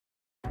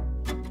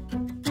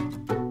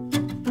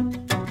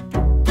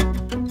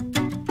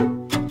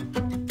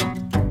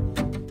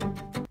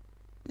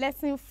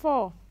Lesson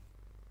 4.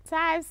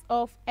 Types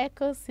of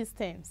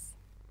ecosystems.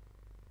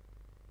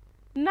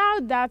 Now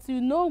that you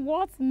know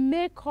what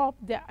make up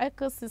the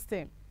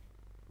ecosystem,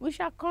 we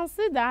shall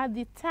consider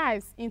the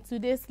types in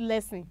today's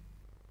lesson.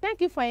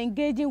 Thank you for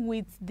engaging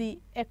with the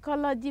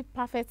Ecology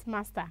Perfect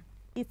Master.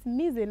 It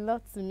means a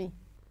lot to me.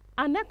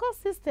 An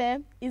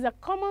ecosystem is a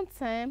common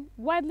term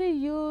widely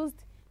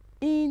used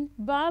in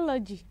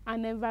biology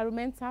and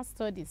environmental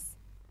studies.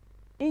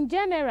 In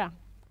general,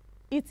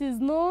 it is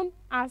known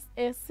as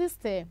a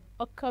system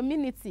or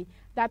community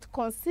that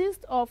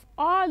consists of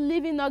all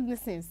living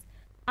organisms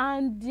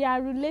and their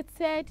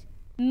related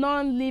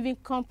non-living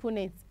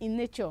components in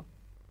nature.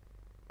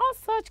 All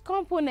such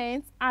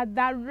components are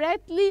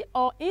directly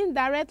or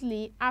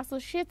indirectly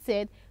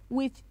associated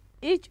with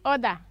each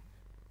other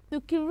to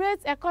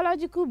create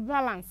ecological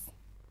balance.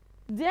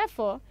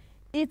 Therefore,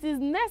 it is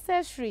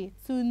necessary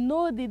to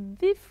know the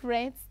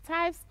different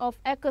types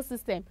of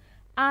ecosystem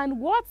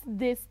and what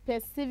they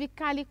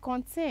specifically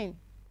contain.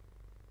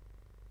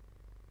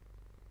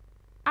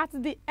 At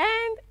the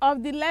end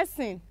of the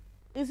lesson,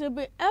 you should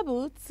be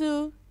able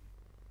to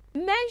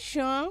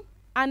mention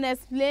and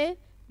explain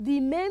the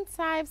main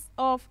types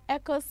of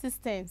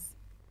ecosystems,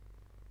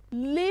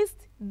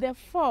 list the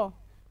 4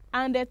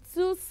 and the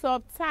 2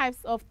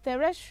 subtypes of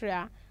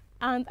terrestrial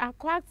and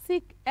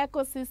aquatic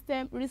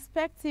ecosystem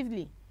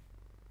respectively,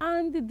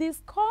 and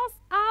discuss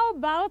how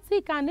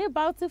biotic and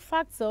abiotic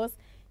factors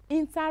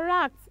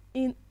interact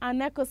in an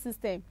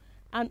ecosystem,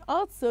 and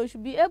also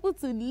should be able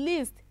to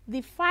list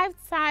the 5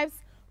 types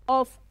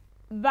of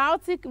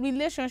biotic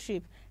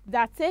relationship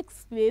that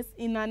takes place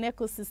in an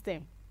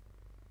ecosystem.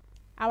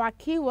 Our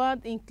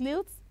keyword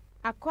includes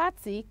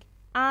aquatic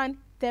and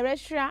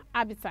terrestrial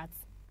habitats.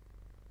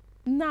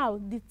 Now,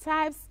 the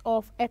types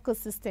of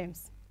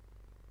ecosystems.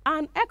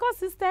 An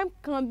ecosystem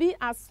can be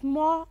as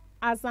small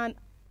as an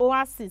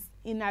oasis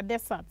in a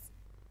desert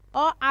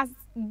or as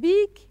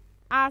big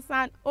as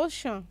an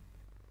ocean,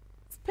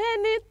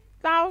 spanning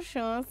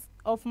thousands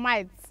of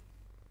miles.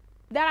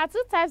 There are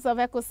 2 types of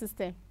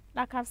ecosystem,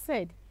 like I've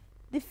said.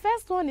 The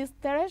first one is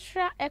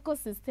terrestrial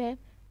ecosystem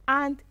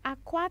and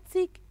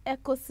aquatic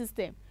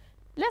ecosystem.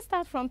 Let's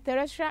start from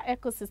terrestrial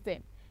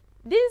ecosystem.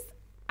 These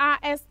are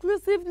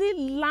exclusively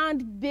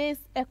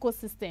land-based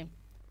ecosystem.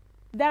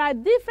 There are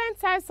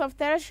different types of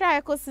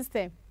terrestrial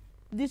ecosystem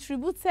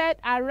distributed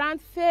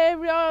around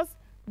various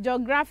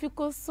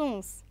geographical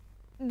zones.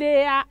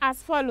 They are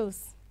as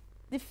follows.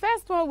 The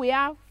first one, we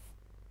have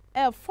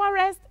a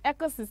forest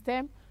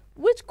ecosystem,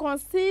 which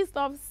consists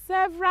of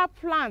several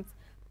plants,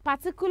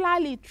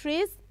 particularly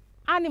trees,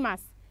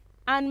 animals,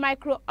 and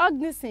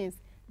microorganisms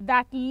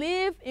that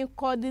live in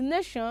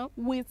coordination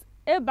with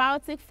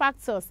abiotic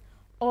factors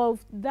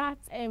of that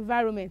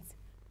environment.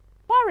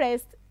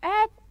 Forests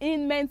help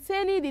in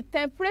maintaining the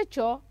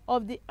temperature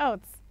of the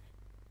earth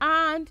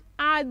and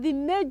are the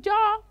major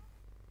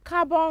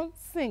carbon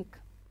sink.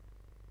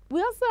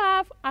 We also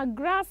have a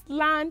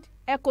grassland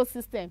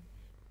ecosystem.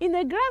 In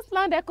a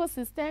grassland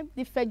ecosystem,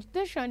 the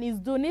vegetation is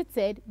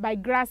dominated by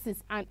grasses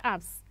and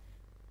herbs.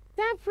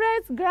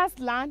 Temperate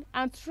grassland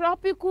and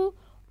tropical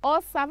or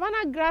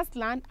savanna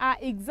grassland are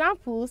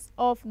examples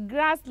of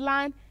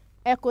grassland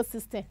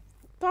ecosystem.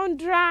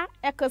 Tundra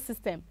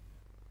ecosystem.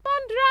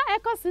 Tundra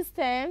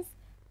ecosystems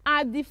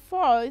are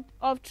devoid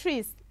of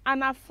trees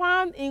and are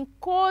found in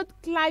cold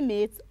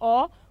climates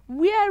or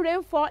where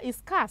rainfall is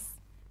scarce.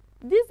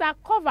 These are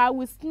covered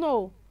with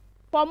snow.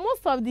 For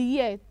most of the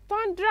year,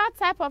 tundra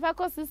type of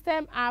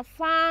ecosystem are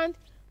found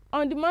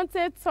on the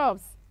mountain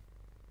tops.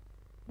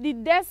 The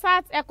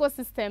desert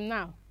ecosystem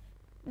now.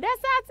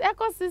 Desert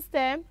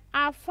ecosystems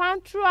are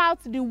found throughout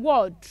the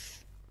world.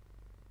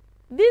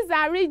 These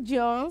are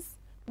regions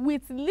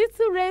with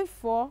little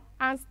rainfall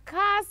and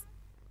scarce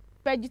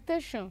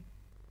vegetation.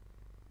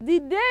 The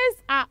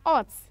days are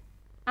hot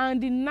and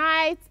the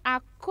nights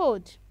are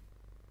cold.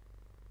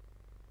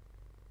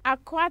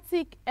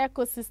 Aquatic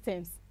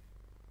ecosystems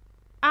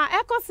are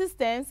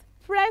ecosystems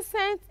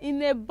present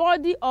in a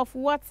body of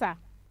water.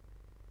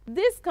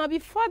 This can be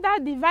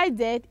further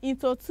divided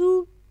into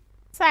 2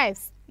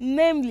 types,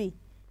 namely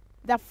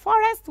the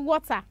forest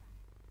water.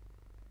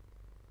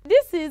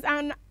 This is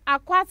an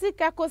aquatic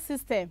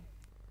ecosystem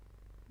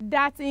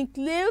that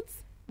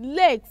includes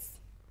lakes,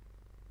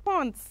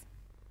 ponds,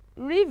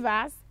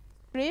 rivers,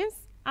 streams,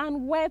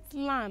 and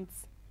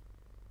wetlands.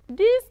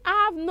 These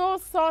have no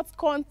salt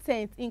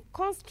content in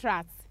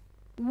contrast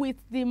with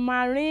the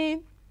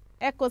marine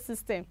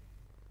ecosystem.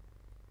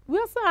 We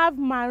also have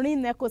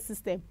marine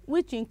ecosystem,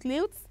 which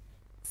includes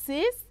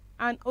seas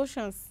and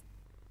oceans.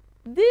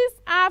 These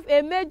have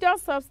a major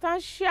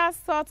substantial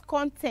salt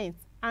content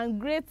and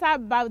greater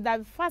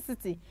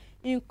biodiversity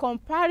in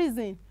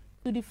comparison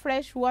to the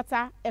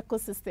freshwater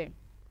ecosystem.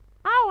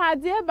 How are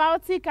the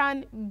abiotic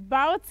and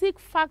biotic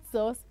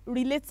factors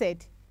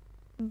related?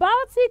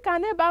 Biotic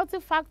and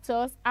abiotic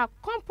factors are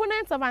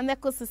components of an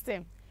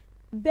ecosystem,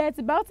 but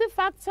biotic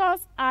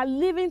factors are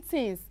living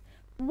things,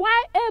 while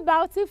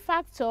abiotic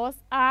factors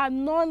are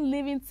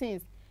non-living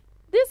things.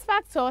 These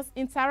factors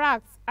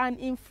interact and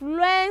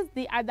influence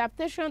the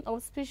adaptation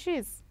of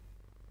species.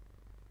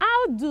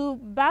 How do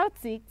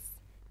biotics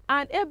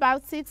and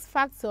abiotics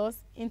factors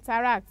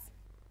interact?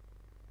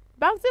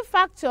 Biotic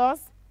factors,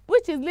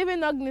 which is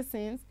living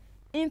organisms,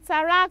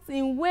 interact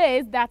in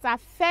ways that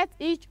affect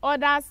each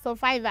other's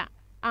survival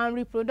and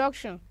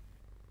reproduction.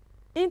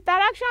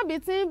 Interaction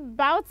between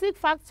biotic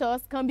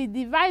factors can be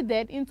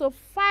divided into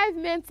 5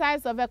 main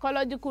types of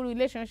ecological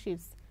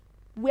relationships.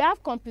 We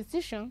have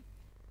competition,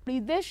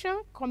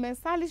 predation,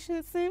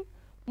 commensalism,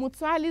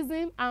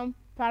 mutualism, and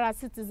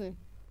parasitism.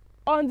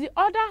 On the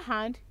other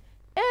hand,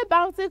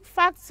 abiotic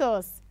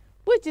factors,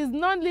 which is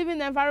non-living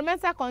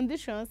environmental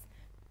conditions,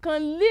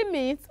 can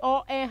limit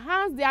or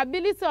enhance the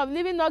ability of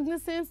living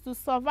organisms to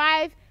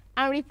survive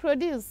and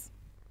reproduce.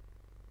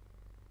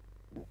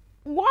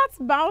 What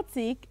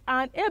biotic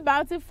and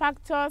abiotic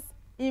factors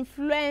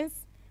influence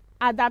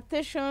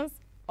adaptations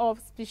of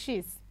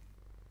species?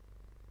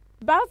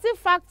 Biotic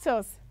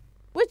factors,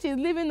 which is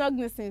living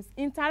organisms,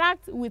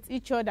 interact with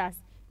each other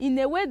in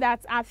a way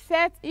that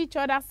affects each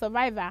other's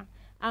survival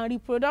and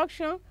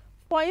reproduction.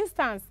 For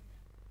instance,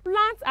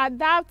 plants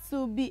adapt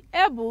to be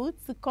able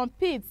to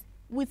compete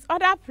with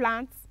other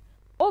plants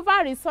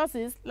over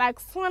resources like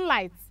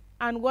sunlight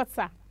and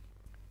water.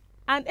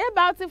 An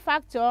abiotic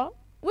factor,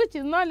 which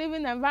is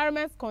non-living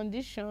environment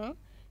condition,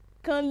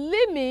 can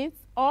limit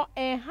or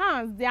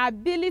enhance the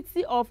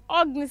ability of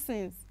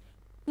organisms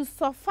to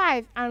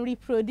survive and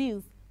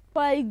reproduce.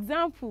 For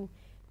example,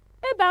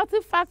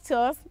 abiotic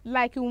factors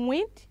like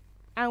wind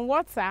and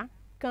water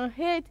can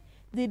aid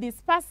the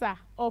dispersal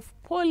of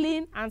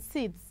pollen and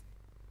seeds,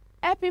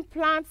 helping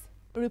plants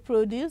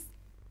reproduce.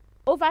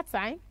 Over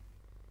time,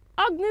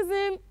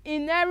 organisms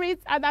inherit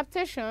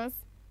adaptations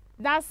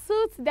that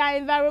suit their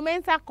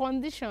environmental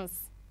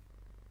conditions.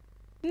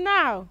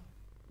 Now,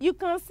 you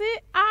can see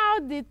how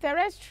the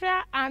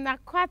terrestrial and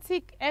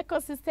aquatic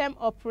ecosystem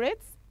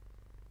operates.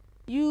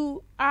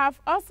 You have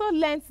also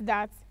learned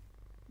that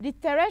the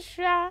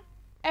terrestrial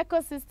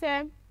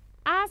ecosystem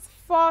has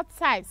 4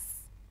 types,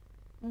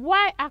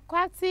 while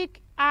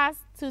aquatic has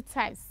 2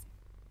 types.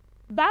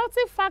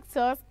 Biotic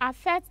factors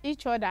affect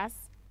each other's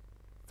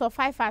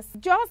survivors,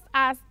 just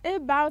as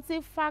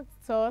abiotic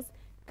factors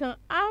can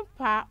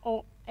hamper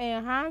or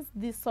enhance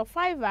the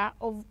survival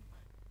of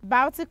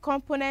biotic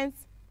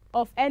components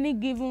of any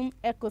given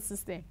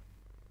ecosystem.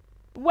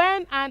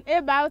 When an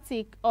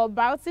abiotic or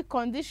biotic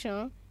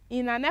condition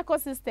in an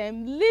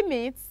ecosystem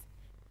limits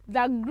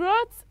the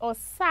growth or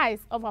size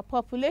of a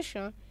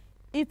population,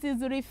 it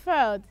is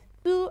referred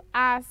to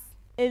as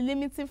a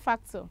limiting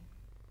factor.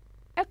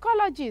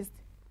 Ecologists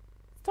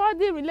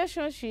study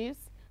relationships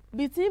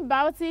between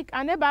biotic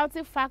and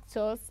abiotic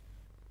factors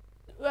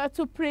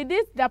to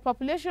predict the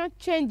population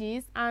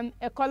changes and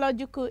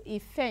ecological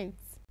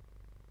effects.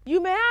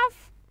 You may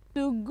have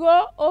to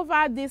go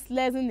over this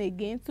lesson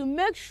again to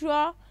make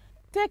sure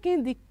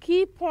taking the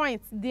key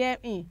points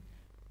therein.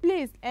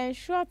 Please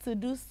ensure to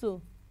do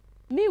so.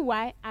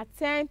 Meanwhile,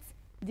 attempt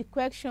the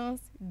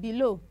questions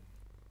below.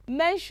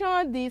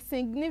 Mention the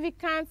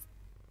significant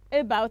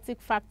abiotic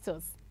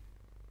factors.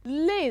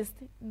 List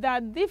the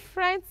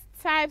different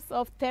types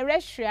of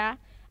terrestrial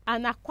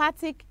and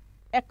aquatic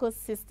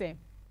ecosystem.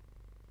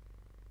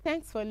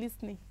 Thanks for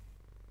listening.